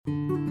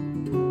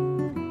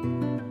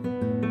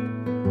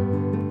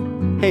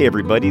Hey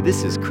everybody,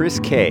 this is Chris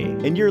K,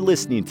 and you're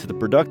listening to the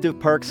Productive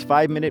Parks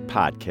 5-Minute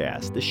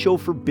Podcast, the show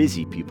for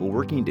busy people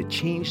working to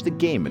change the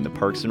game in the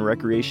parks and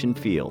recreation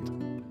field.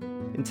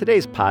 In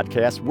today's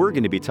podcast, we're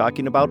going to be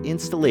talking about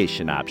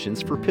installation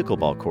options for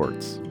pickleball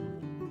courts.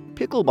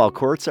 Pickleball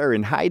courts are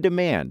in high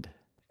demand.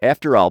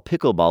 After all,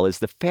 pickleball is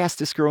the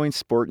fastest growing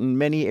sport in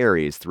many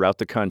areas throughout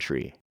the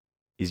country.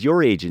 Is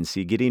your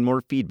agency getting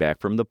more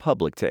feedback from the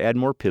public to add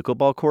more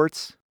pickleball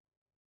courts?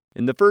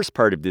 In the first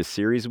part of this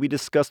series, we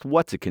discussed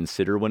what to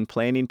consider when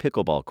planning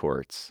pickleball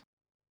courts.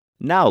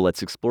 Now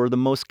let's explore the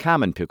most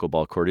common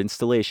pickleball court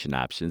installation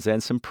options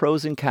and some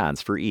pros and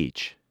cons for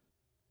each.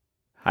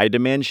 High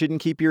demand shouldn't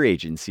keep your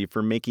agency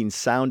from making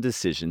sound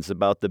decisions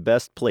about the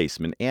best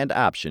placement and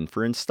option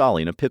for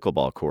installing a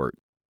pickleball court.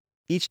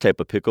 Each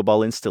type of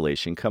pickleball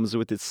installation comes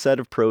with its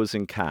set of pros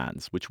and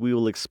cons, which we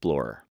will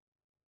explore.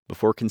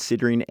 Before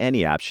considering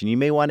any option, you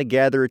may want to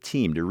gather a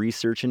team to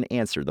research and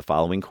answer the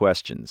following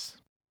questions.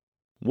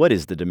 What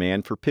is the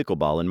demand for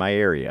pickleball in my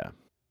area?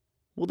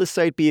 Will the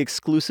site be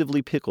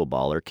exclusively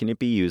pickleball or can it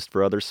be used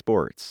for other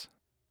sports?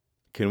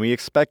 Can we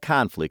expect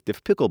conflict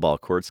if pickleball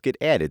courts get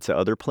added to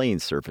other playing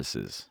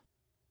surfaces?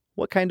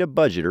 What kind of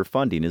budget or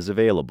funding is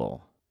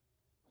available?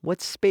 What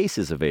space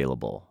is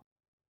available?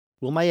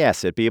 Will my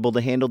asset be able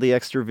to handle the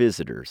extra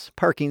visitors,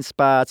 parking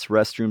spots,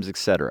 restrooms,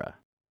 etc.?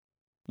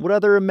 What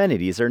other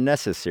amenities are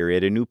necessary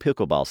at a new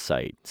pickleball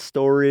site?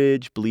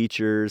 Storage,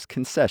 bleachers,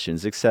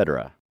 concessions,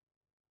 etc.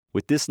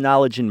 With this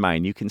knowledge in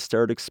mind, you can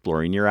start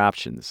exploring your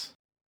options.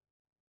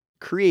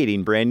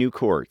 Creating brand new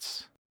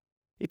courts.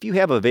 If you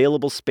have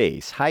available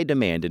space, high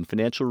demand, and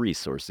financial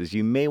resources,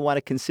 you may want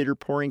to consider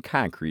pouring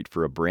concrete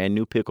for a brand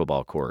new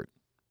pickleball court.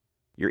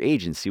 Your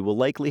agency will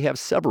likely have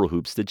several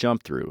hoops to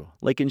jump through,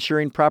 like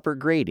ensuring proper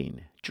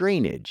grading,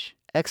 drainage,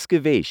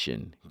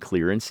 excavation,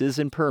 clearances,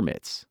 and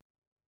permits.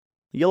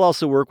 You'll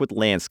also work with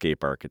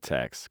landscape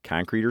architects,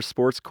 concrete or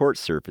sports court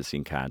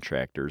surfacing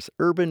contractors,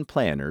 urban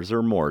planners,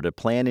 or more to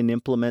plan and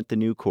implement the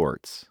new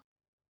courts.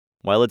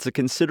 While it's a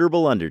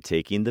considerable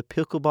undertaking, the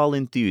pickleball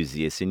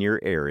enthusiasts in your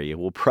area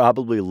will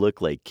probably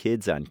look like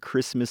kids on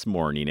Christmas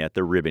morning at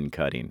the ribbon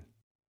cutting.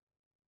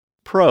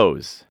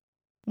 Pros: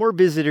 more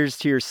visitors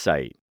to your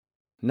site,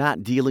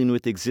 not dealing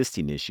with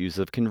existing issues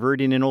of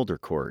converting an older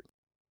court,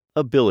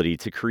 ability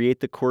to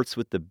create the courts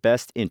with the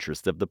best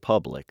interest of the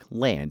public,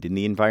 land, and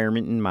the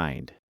environment in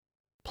mind.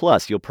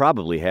 Plus, you'll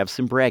probably have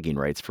some bragging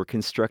rights for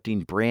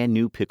constructing brand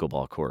new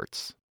pickleball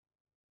courts.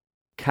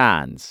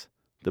 Cons: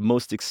 the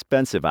most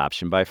expensive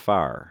option by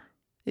far.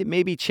 It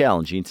may be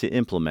challenging to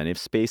implement if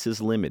space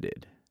is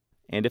limited.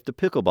 And if the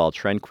pickleball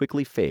trend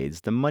quickly fades,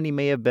 the money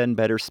may have been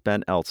better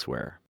spent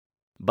elsewhere.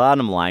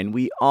 Bottom line,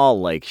 we all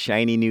like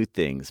shiny new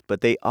things,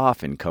 but they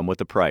often come with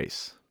a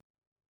price.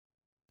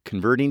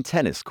 Converting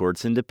tennis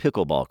courts into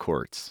pickleball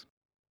courts.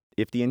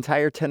 If the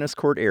entire tennis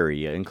court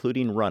area,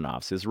 including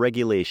runoffs, is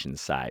regulation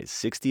size,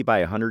 60 by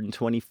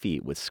 120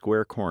 feet with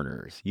square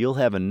corners, you'll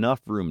have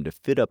enough room to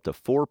fit up to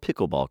 4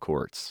 pickleball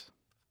courts.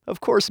 Of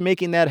course,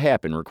 making that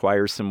happen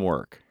requires some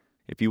work.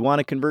 If you want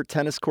to convert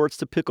tennis courts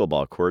to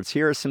pickleball courts,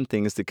 here are some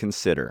things to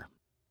consider.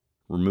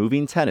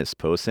 Removing tennis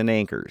posts and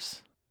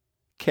anchors.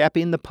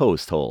 Capping the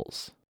post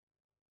holes.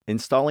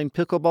 Installing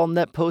pickleball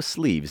net post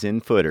sleeves in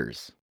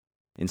footers.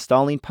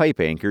 Installing pipe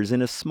anchors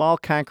in a small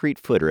concrete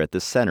footer at the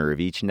center of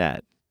each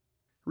net.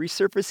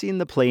 Resurfacing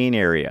the playing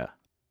area.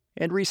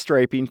 And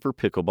restriping for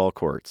pickleball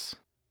courts.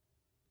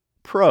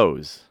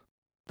 Pros: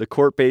 the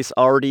court base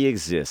already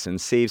exists and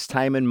saves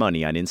time and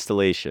money on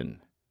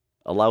installation.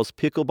 Allows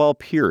pickleball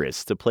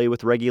purists to play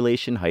with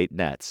regulation height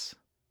nets.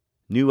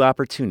 New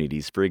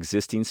opportunities for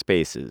existing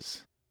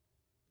spaces.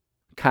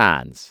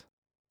 Cons: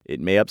 it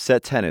may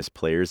upset tennis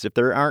players if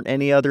there aren't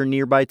any other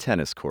nearby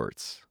tennis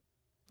courts.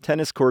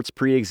 Tennis courts'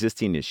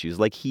 pre-existing issues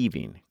like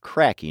heaving,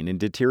 cracking, and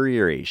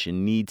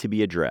deterioration need to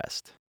be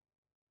addressed.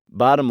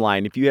 Bottom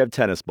line, if you have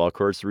tennis ball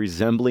courts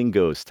resembling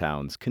ghost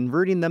towns,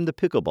 converting them to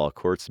pickleball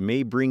courts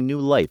may bring new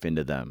life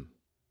into them.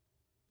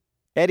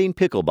 Adding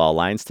pickleball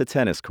lines to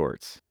tennis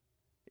courts.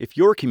 If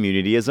your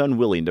community is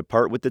unwilling to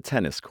part with the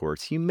tennis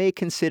courts, you may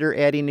consider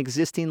adding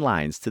existing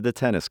lines to the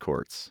tennis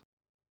courts.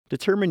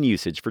 Determine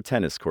usage for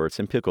tennis courts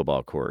and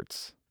pickleball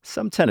courts.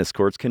 Some tennis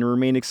courts can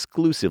remain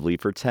exclusively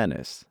for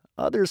tennis.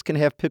 Others can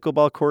have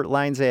pickleball court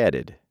lines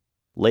added.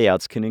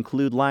 Layouts can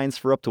include lines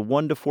for up to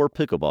 1 to 4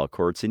 pickleball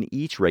courts in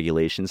each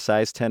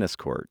regulation-sized tennis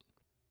court.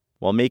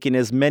 While making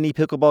as many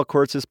pickleball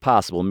courts as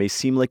possible may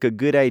seem like a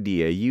good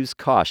idea, use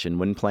caution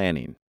when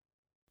planning.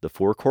 The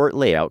 4-court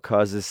layout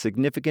causes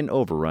significant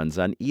overruns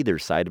on either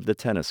side of the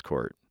tennis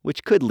court,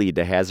 which could lead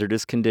to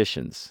hazardous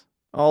conditions.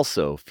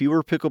 Also,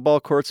 fewer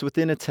pickleball courts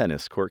within a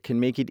tennis court can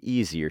make it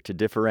easier to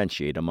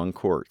differentiate among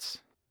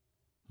courts.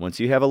 Once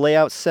you have a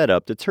layout set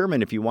up,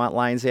 determine if you want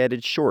lines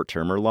added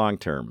short-term or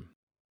long-term.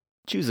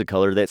 Choose a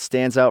color that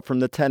stands out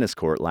from the tennis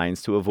court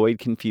lines to avoid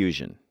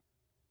confusion.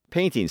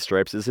 Painting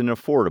stripes is an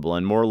affordable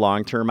and more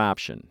long-term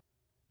option.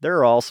 There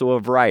are also a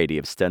variety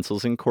of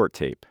stencils and court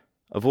tape.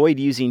 Avoid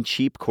using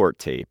cheap court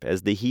tape,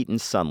 as the heat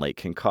and sunlight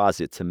can cause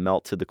it to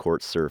melt to the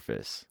court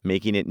surface,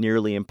 making it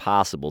nearly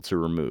impossible to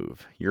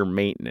remove. Your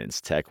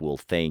maintenance tech will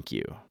thank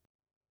you.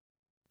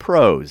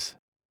 Pros: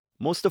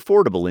 most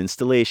affordable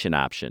installation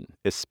option,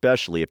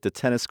 especially if the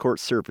tennis court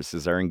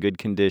surfaces are in good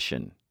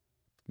condition.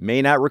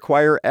 May not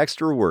require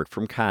extra work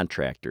from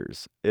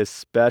contractors,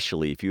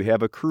 especially if you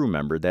have a crew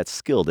member that's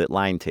skilled at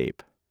line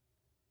tape.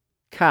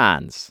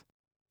 Cons: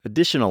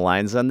 additional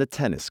lines on the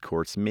tennis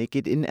courts make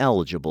it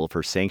ineligible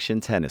for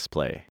sanctioned tennis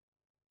play.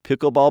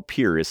 Pickleball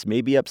purists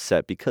may be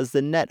upset because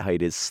the net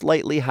height is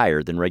slightly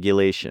higher than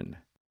regulation.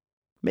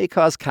 May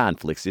cause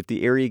conflicts if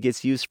the area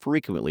gets used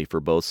frequently for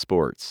both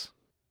sports.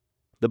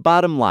 The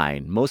bottom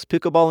line: most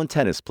pickleball and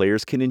tennis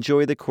players can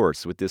enjoy the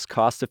courts with this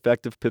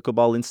cost-effective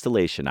pickleball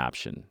installation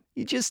option.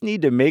 You just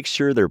need to make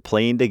sure they're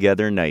playing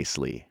together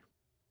nicely.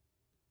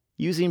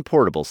 Using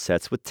portable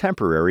sets with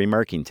temporary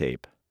marking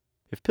tape.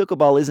 If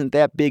pickleball isn't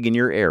that big in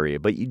your area,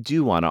 but you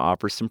do want to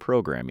offer some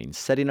programming,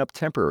 setting up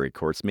temporary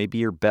courts may be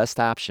your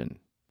best option.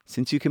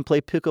 Since you can play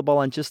pickleball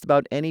on just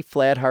about any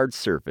flat, hard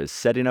surface,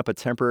 setting up a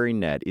temporary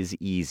net is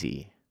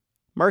easy.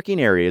 Marking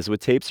areas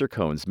with tapes or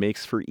cones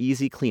makes for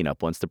easy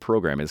cleanup once the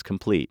program is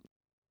complete.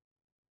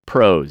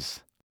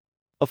 Pros: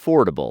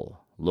 affordable,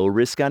 low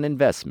risk on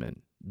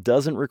investment,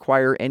 doesn't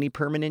require any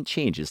permanent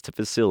changes to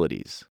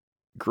facilities.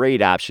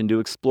 Great option to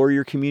explore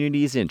your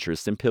community's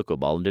interest in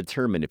pickleball and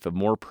determine if a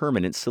more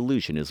permanent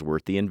solution is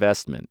worth the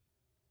investment.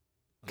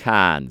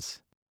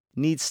 Cons: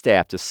 needs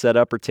staff to set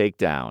up or take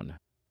down.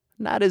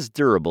 Not as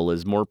durable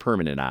as more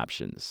permanent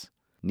options.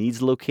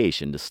 Needs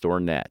location to store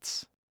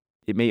nets.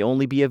 It may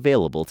only be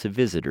available to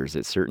visitors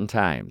at certain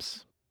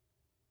times.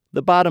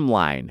 The bottom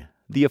line: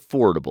 the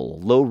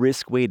affordable,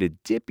 low-risk way to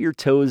dip your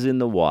toes in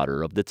the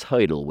water of the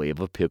tidal wave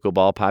of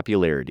pickleball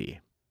popularity.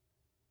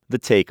 The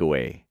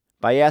takeaway: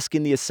 by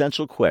asking the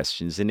essential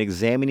questions and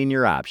examining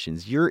your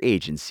options, your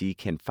agency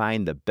can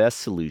find the best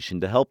solution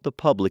to help the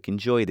public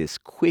enjoy this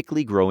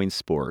quickly growing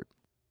sport.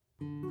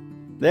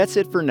 That's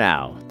it for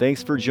now.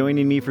 Thanks for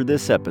joining me for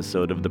this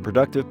episode of the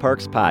Productive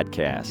Parks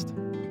Podcast.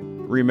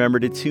 Remember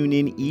to tune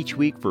in each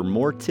week for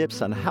more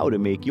tips on how to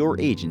make your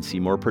agency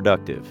more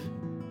productive.